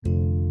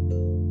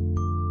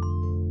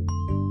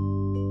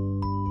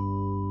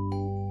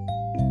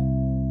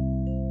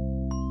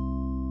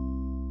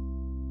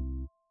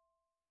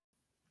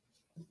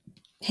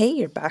Hey,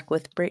 you're back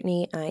with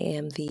Brittany. I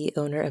am the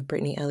owner of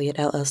Brittany Elliott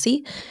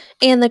LLC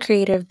and the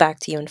creator of Back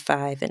to You in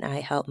 5, and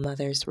I help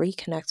mothers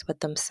reconnect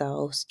with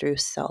themselves through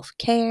self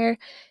care.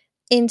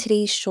 In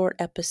today's short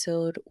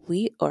episode,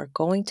 we are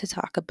going to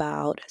talk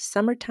about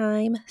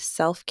summertime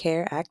self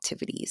care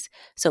activities.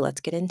 So let's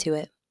get into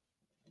it.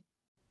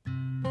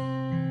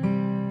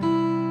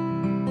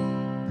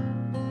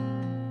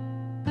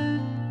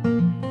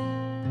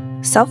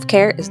 Self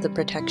care is the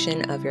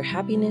protection of your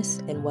happiness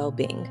and well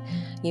being.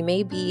 You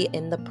may be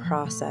in the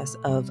process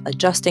of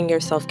adjusting your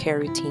self care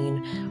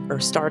routine or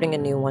starting a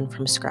new one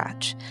from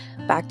scratch.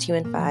 Back to You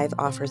in 5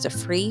 offers a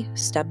free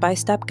step by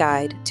step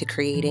guide to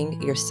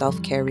creating your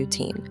self care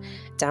routine.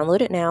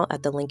 Download it now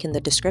at the link in the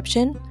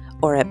description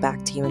or at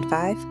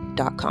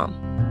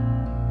backtoyouin5.com.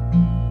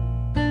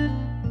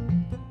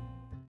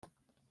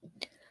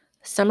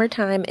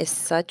 Summertime is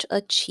such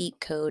a cheat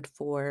code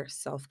for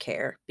self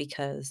care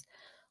because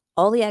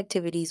all the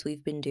activities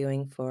we've been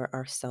doing for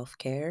our self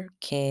care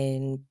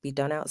can be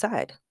done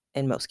outside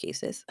in most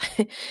cases,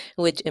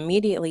 which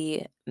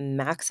immediately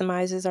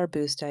maximizes our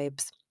boost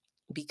types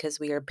because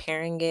we are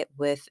pairing it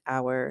with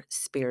our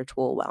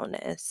spiritual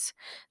wellness.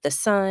 The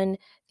sun,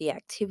 the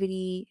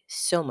activity,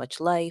 so much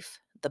life,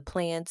 the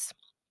plants.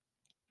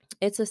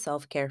 It's a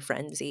self care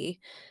frenzy.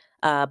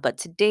 But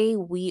today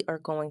we are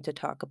going to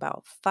talk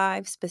about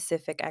 5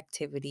 specific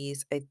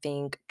activities I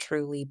think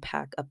truly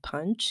pack a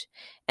punch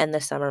in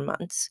the summer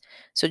months.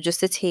 So, just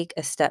to take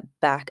a step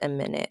back a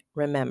minute,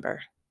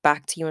 remember,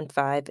 Back to You in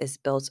 5 is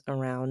built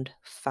around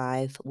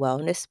 5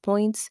 wellness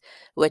points,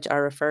 which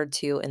are referred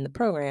to in the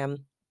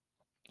program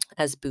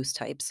as boost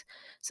types.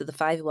 So, the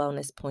 5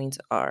 wellness points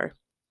are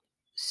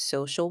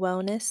social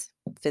wellness,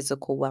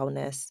 physical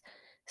wellness,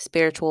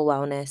 spiritual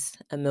wellness,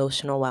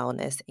 emotional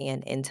wellness,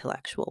 and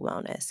intellectual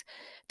wellness.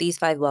 These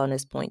 5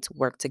 wellness points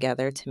work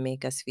together to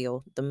make us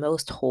feel the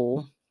most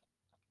whole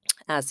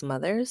as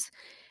mothers.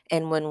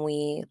 And when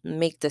we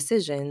make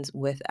decisions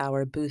with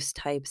our boost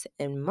types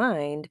in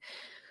mind,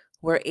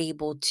 we're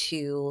able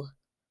to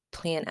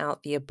plan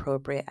out the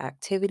appropriate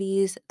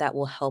activities that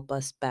will help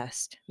us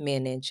best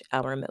manage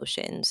our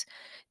emotions.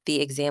 The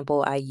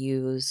example I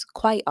use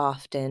quite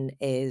often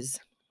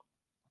is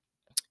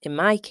in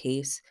my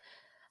case,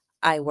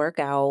 I work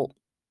out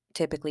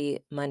typically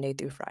Monday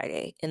through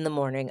Friday. In the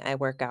morning, I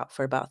work out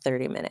for about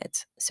 30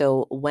 minutes.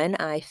 So when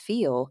I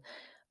feel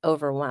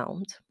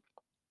overwhelmed,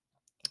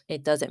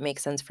 it doesn't make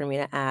sense for me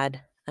to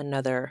add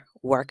another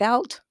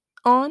workout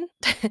on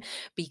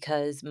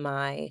because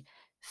my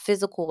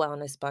physical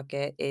wellness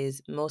bucket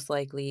is most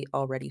likely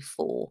already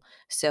full.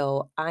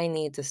 So I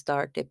need to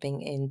start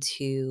dipping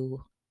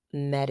into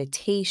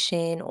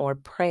meditation or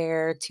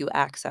prayer to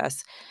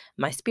access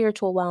my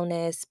spiritual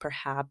wellness.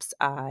 Perhaps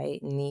I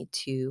need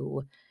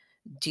to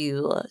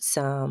do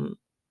some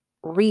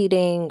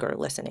reading or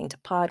listening to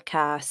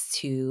podcasts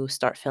to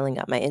start filling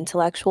up my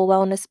intellectual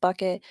wellness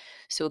bucket.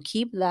 So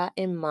keep that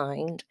in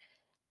mind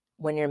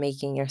when you're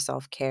making your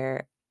self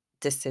care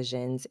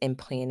decisions and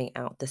planning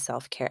out the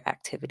self care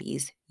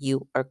activities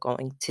you are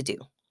going to do.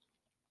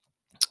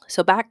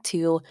 So, back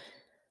to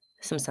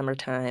some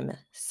summertime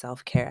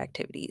self care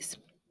activities.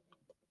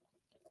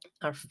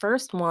 Our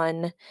first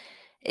one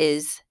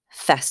is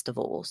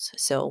festivals.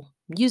 So,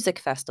 music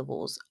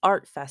festivals,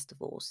 art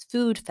festivals,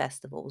 food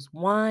festivals,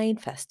 wine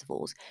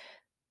festivals,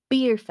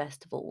 beer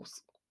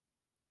festivals.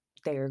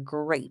 They're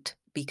great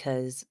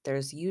because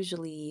there's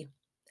usually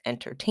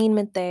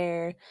entertainment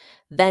there,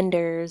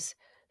 vendors,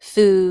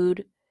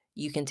 food.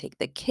 You can take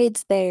the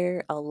kids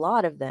there. A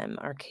lot of them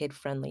are kid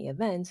friendly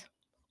events.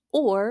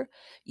 Or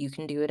you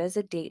can do it as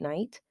a date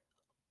night,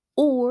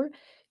 or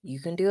you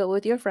can do it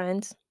with your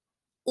friends,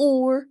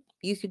 or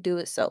you could do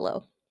it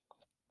solo.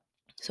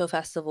 So,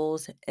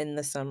 festivals in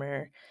the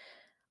summer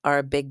are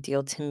a big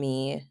deal to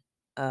me.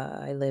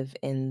 I live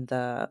in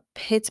the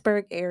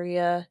Pittsburgh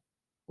area.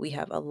 We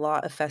have a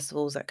lot of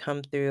festivals that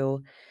come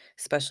through,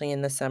 especially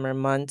in the summer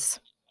months.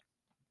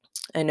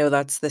 I know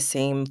that's the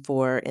same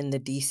for in the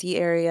DC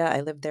area.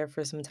 I lived there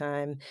for some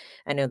time.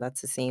 I know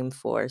that's the same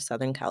for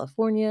Southern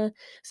California.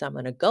 So I'm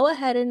going to go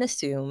ahead and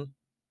assume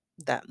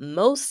that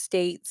most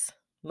states,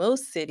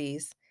 most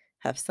cities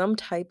have some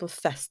type of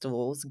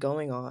festivals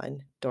going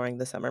on during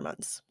the summer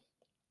months.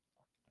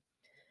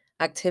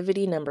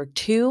 Activity number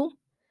 2,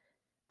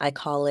 I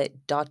call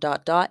it dot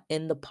dot dot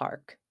in the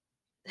park.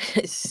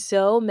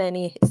 So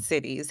many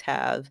cities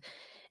have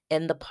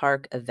in the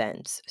park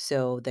events.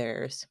 So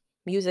there's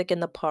music in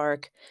the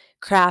park,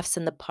 crafts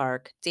in the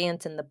park,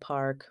 dance in the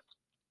park,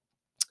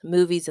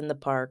 movies in the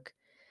park.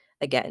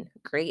 Again,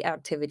 great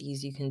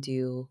activities you can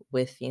do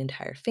with the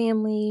entire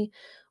family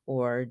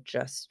or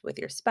just with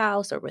your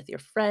spouse or with your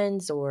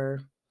friends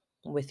or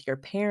with your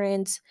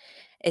parents.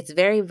 It's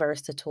very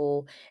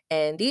versatile.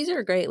 And these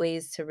are great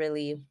ways to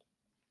really,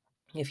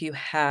 if you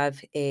have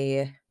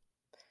a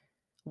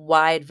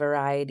wide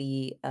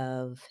variety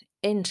of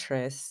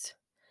interests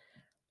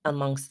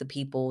amongst the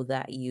people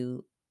that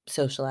you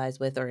socialize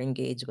with or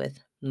engage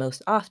with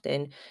most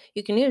often,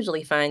 you can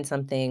usually find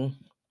something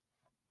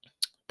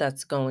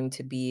that's going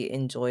to be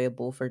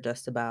enjoyable for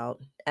just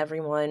about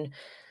everyone.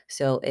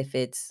 So if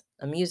it's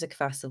a music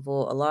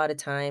festival, a lot of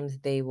times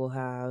they will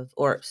have,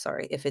 or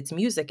sorry, if it's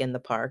music in the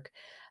park,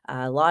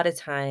 a lot of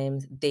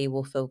times they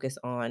will focus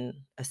on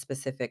a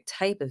specific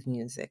type of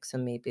music. So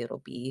maybe it'll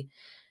be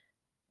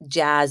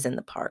jazz in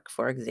the park,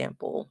 for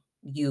example.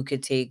 You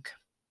could take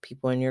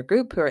people in your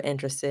group who are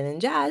interested in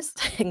jazz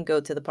and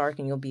go to the park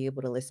and you'll be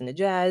able to listen to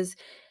jazz.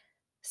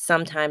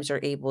 Sometimes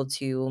you're able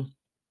to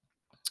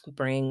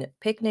bring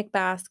picnic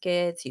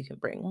baskets, you can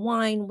bring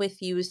wine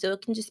with you. So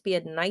it can just be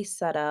a nice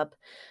setup,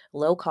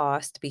 low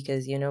cost,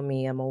 because you know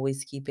me, I'm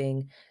always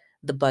keeping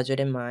the budget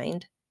in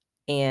mind.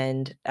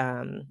 And,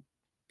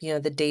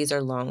 the days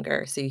are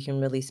longer. So you can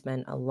really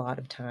spend a lot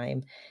of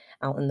time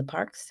out in the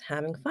parks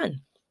having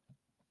fun.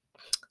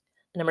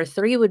 Number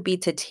three would be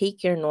to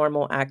take your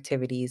normal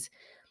activities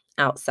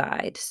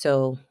outside.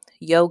 So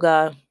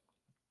yoga,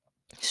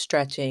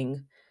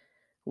 stretching,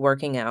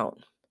 working out,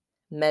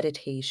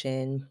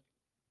 meditation,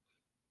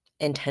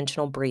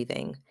 intentional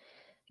breathing.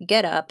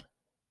 Get up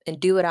and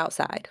do it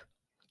outside.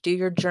 Do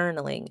your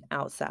journaling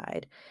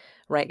outside.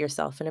 Write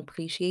yourself an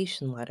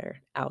appreciation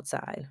letter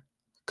outside.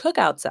 Cook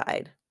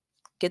outside.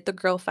 Get the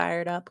grill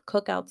fired up.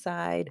 Cook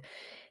outside.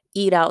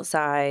 Eat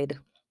outside.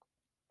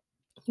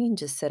 You can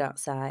just sit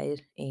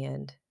outside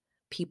and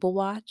people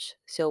watch.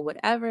 So,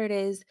 whatever it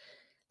is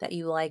that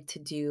you like to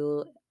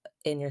do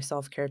in your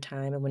self care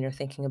time and when you're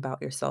thinking about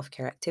your self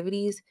care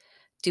activities,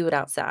 do it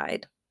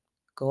outside.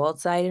 Go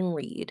outside and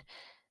read.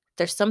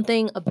 There's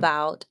something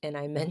about, and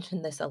I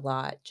mention this a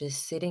lot,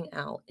 just sitting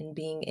out and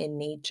being in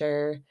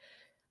nature.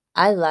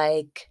 I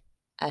like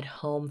at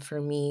home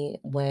for me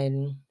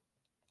when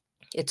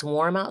it's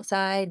warm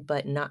outside,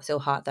 but not so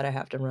hot that I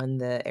have to run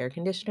the air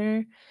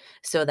conditioner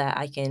so that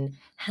I can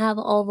have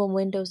all the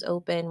windows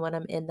open when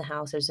I'm in the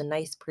house. There's a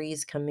nice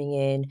breeze coming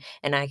in,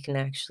 and I can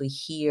actually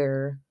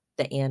hear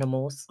the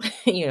animals,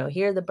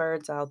 hear the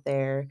birds out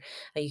there.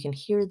 You can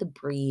hear the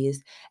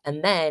breeze.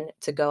 And then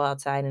to go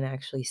outside and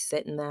actually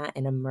sit in that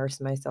and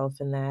immerse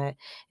myself in that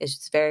is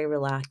just very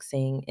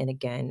relaxing. And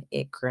again,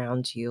 it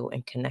grounds you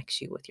and connects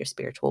you with your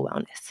spiritual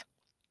wellness.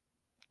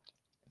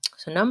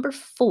 So, number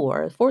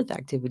four, the fourth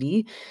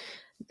activity,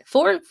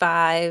 4 and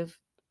 5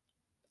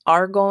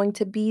 are going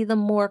to be the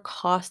more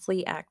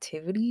costly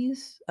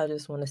activities. I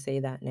just wanna say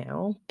that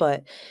now,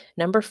 but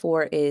number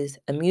 4 is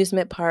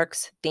amusement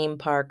parks, theme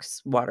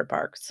parks, water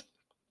parks.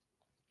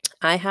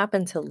 I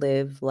happen to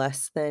live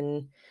less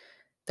than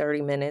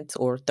 30 minutes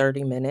or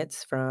 30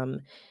 minutes from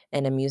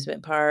an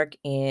amusement park,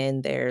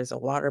 and there's a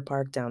water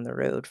park down the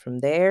road from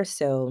there,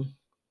 so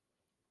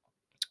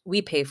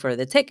we pay for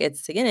the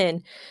tickets to get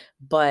in,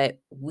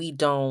 but we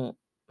don't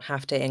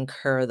have to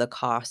incur the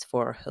cost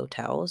for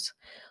hotels.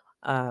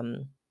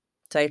 Um,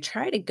 so I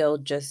try to go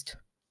just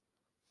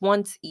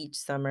once each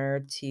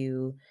summer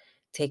to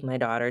take my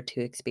daughter to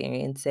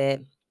experience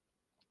it.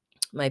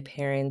 My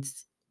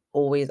parents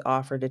always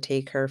offer to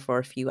take her for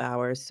a few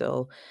hours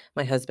so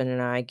my husband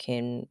and I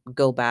can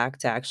go back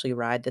to actually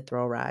ride the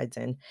thrill rides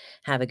and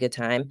have a good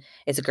time.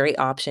 It's a great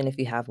option if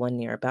you have one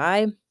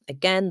nearby.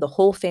 Again, the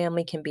whole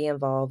family can be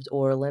involved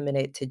or limit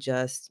it to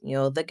just,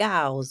 the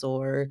gals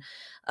or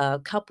a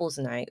couples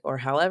night or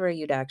however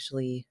you'd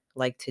actually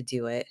like to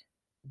do it.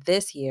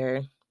 This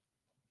year,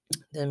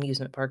 the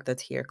amusement park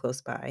that's here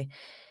close by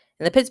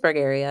in the Pittsburgh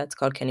area, it's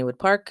called Kennywood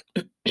Park.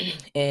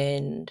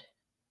 And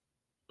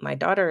my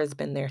daughter has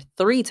been there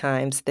 3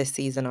 times this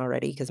season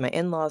already because my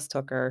in-laws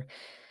took her.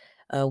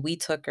 We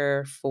took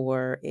her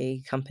for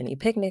a company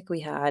picnic we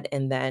had,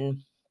 and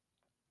then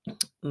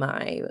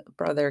my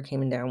brother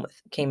came in town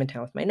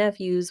with my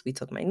nephews. We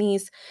took my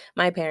niece,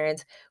 my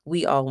parents.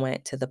 We all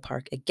went to the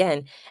park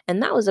again,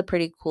 and that was a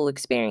pretty cool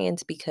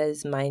experience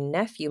because my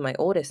nephew, my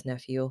oldest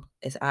nephew,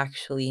 is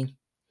actually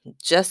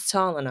just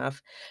tall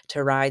enough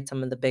to ride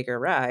some of the bigger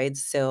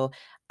rides. So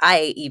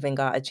I even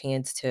got a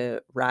chance to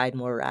ride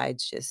more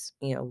rides, just,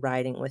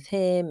 riding with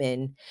him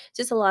and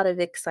just a lot of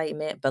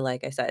excitement. But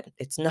like I said,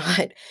 it's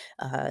not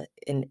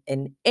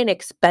an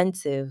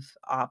inexpensive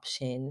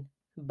option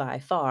by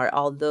far,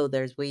 although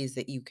there's ways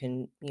that you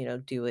can,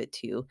 do it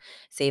to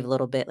save a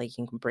little bit. Like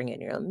you can bring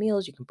in your own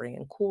meals, you can bring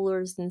in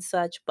coolers and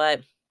such. But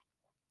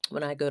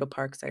when I go to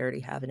parks, I already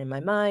have it in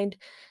my mind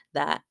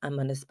that I'm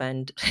going to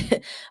spend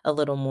a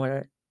little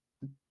more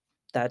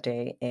that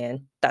day,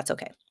 and that's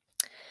okay.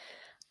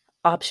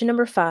 Option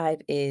number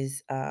 5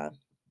 is a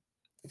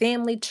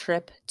family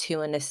trip to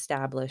an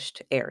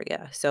established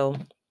area. So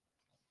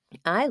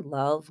I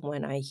love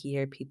when I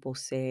hear people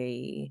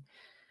say,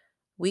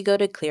 we go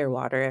to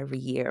Clearwater every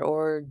year,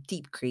 or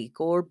Deep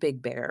Creek, or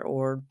Big Bear,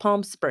 or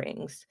Palm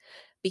Springs.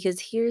 Because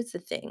here's the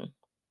thing,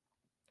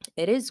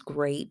 it is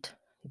great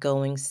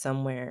going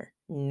somewhere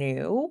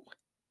new,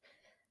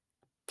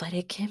 but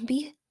it can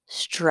be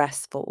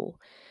stressful.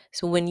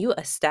 So when you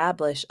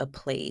establish a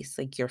place,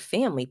 like your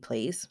family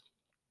place,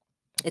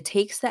 it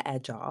takes the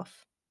edge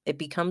off. It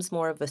becomes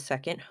more of a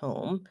second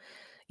home.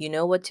 You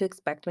know what to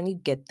expect when you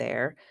get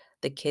there.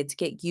 The kids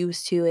get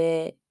used to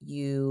it.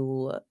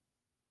 You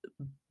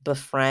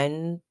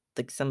befriend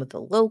like some of the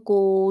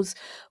locals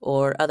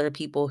or other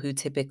people who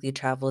typically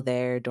travel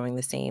there during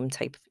the same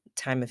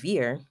time of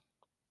year.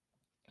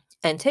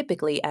 And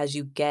typically, as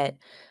you get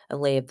a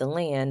lay of the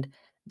land,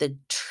 the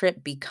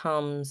trip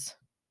becomes,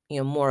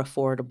 more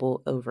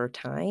affordable over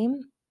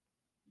time,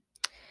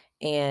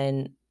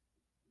 and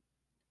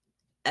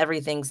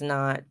everything's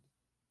not,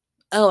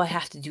 "Oh, I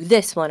have to do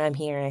this when I'm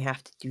here, I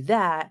have to do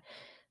that,"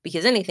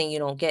 because anything you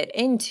don't get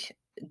into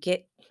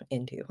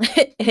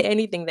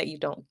anything that you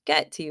don't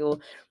get to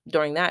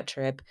during that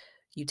trip,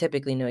 you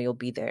typically know you'll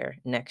be there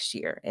next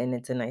year, and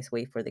it's a nice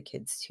way for the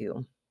kids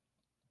to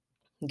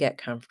get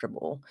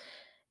comfortable.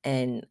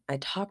 And I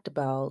talked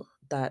about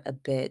that a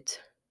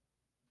bit,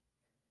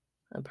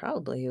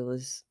 probably it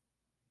was,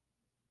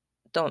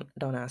 don't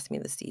ask me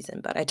the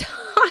season, but I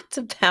talked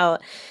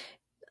about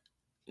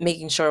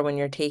making sure when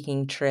you're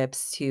taking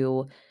trips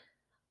to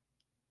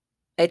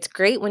it's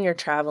great when you're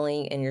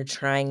traveling and you're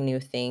trying new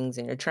things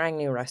and you're trying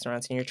new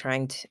restaurants and you're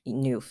trying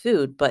new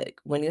food, but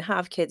when you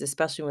have kids,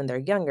 especially when they're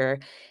younger,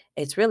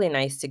 it's really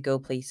nice to go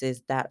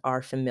places that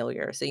are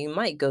familiar. So you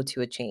might go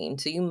to a chain.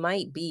 So you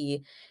might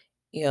be,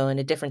 in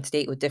a different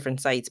state with different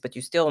sites, but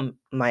you still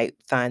might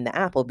find the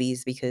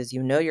Applebee's because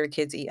you know your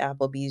kids eat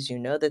Applebee's. You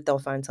know that they'll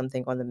find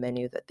something on the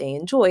menu that they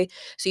enjoy.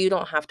 So you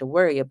don't have to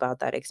worry about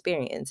that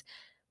experience.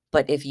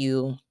 But if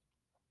you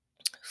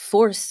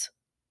force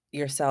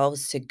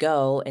yourselves to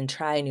go and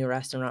try a new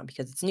restaurant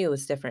because it's new,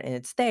 it's different, and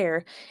it's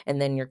there, and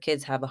then your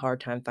kids have a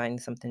hard time finding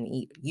something to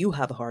eat, you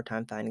have a hard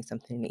time finding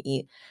something to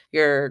eat,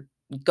 you're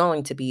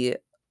going to be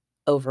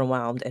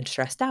overwhelmed and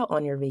stressed out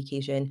on your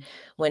vacation,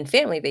 when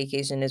family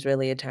vacation is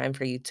really a time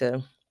for you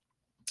to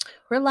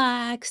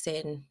relax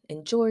and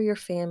enjoy your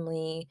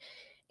family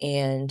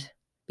and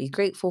be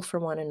grateful for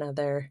one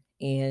another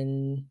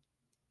and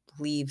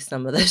leave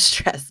some of the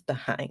stress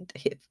behind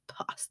if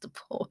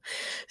possible.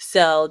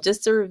 So,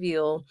 just to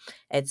review,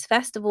 it's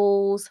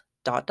festivals,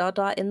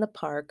 in the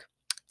park,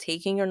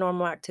 taking your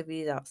normal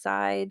activities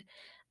outside,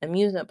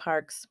 amusement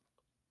parks,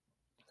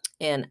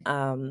 and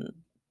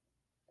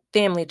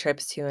family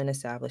trips to an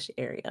established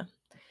area.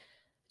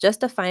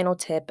 Just a final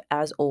tip,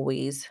 as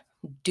always,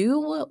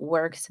 do what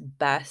works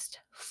best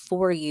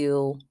for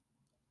you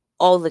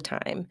all the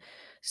time.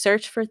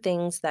 Search for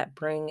things that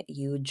bring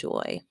you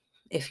joy.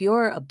 If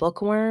you're a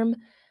bookworm,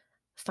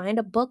 find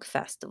a book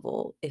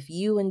festival. If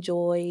you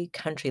enjoy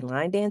country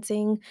line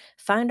dancing,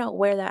 find out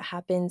where that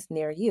happens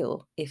near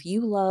you. If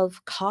you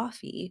love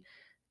coffee,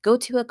 go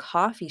to a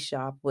coffee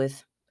shop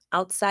with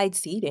outside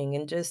seating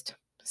and just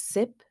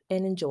sip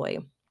and enjoy.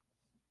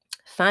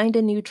 Find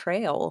a new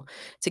trail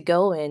to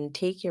go and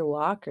take your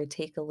walk or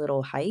take a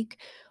little hike.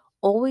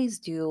 Always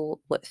do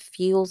what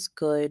feels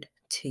good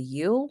to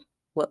you,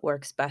 what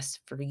works best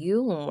for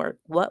you, and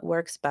what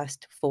works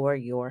best for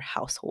your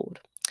household.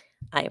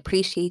 I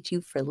appreciate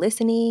you for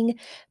listening.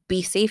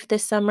 Be safe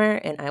this summer,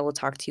 and I will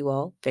talk to you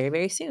all very,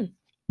 very soon.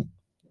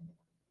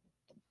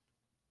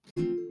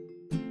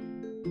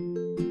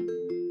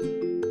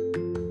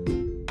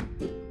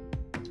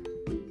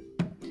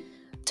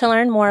 To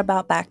learn more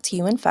about Back to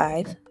You in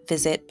 5,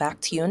 visit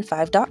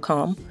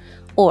backtoyouin5.com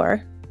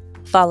or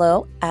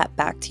follow at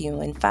Back to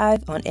You in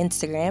 5 on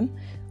Instagram,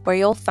 where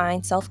you'll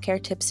find self care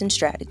tips and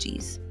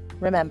strategies.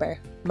 Remember,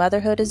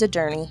 motherhood is a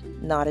journey,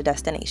 not a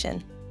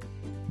destination.